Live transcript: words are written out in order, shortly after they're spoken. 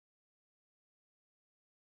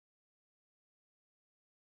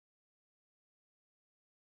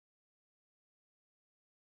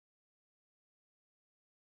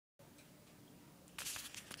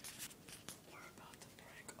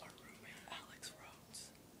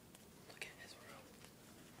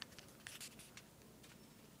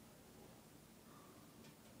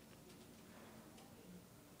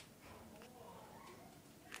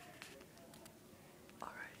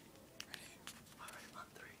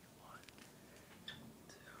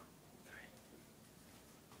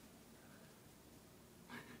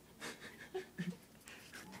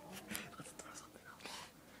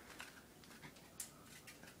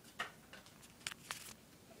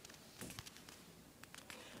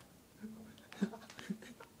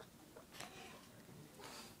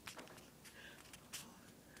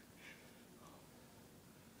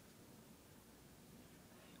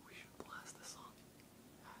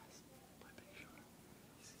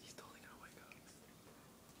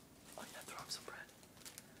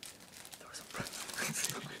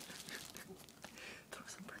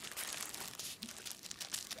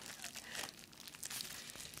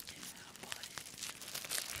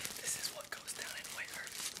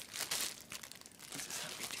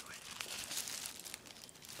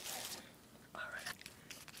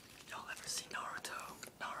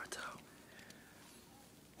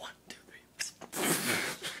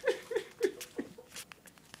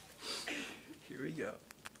go.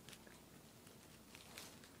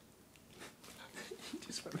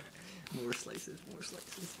 Just more slices, more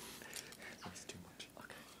slices. That's too much.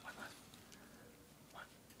 Okay, one last. One,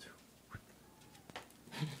 two. What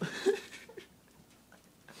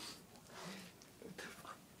the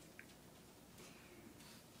fuck?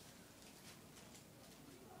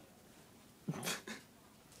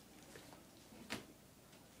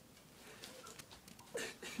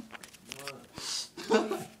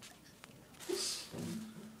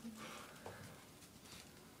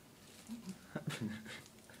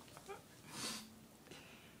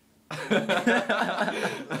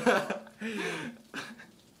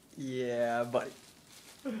 Yeah, buddy.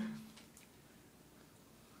 The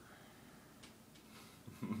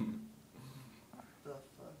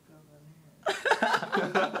fuck over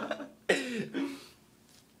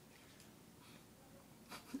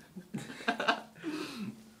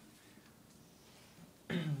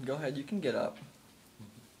here? Go ahead, you can get up.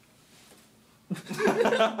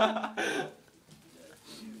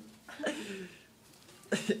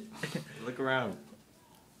 Look around.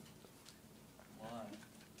 Why?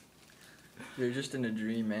 You're just in a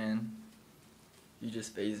dream, man. You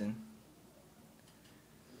just phasing.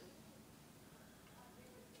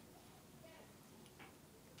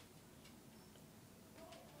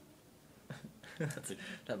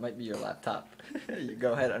 That might be your laptop. You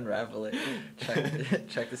go ahead, unravel it.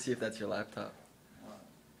 Check to see if that's your laptop. What?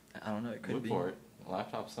 I don't know, it could Look be. for it. A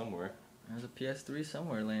laptop somewhere. There's a PS3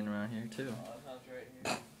 somewhere laying around here too. Oh, laptop's right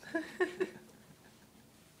here.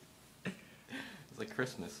 It's like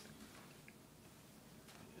Christmas.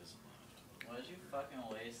 Why did you fucking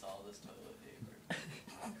waste all this toilet paper?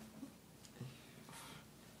 How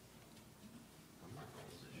many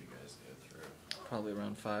rolls did you guys go through? Probably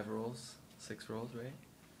around 5 rolls, 6 rolls, right?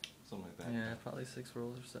 Something like that. Yeah, probably 6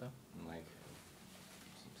 rolls or so. And like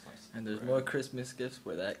some slices of And there's bread. more Christmas gifts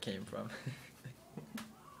where that came from.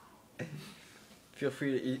 Feel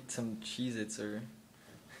free to eat some Cheez-Its or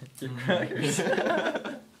your crackers.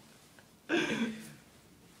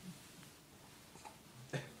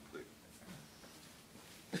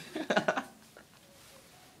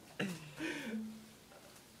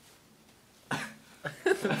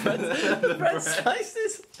 The bread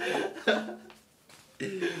slices.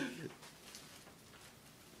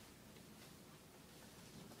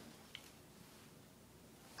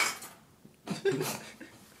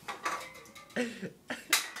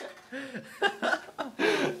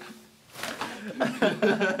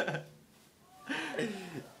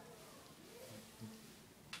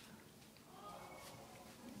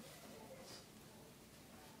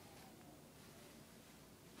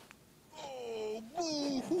 Oh,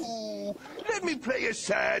 boo-hoo. Let me play a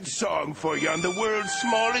sad song for you on the world's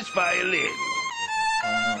smallest violin.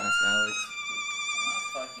 I don't know, ask Alex. I'm not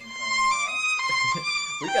fucking playing it off.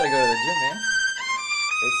 We gotta go to the gym, man.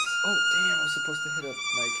 It's, oh damn, I was supposed to hit up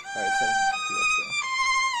Mike. Alright, 7:50, let's go.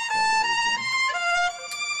 Gotta go to the gym.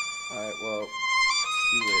 Alright, well,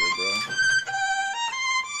 see you later, bro.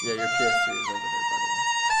 Yeah, your PS3 is over there, buddy.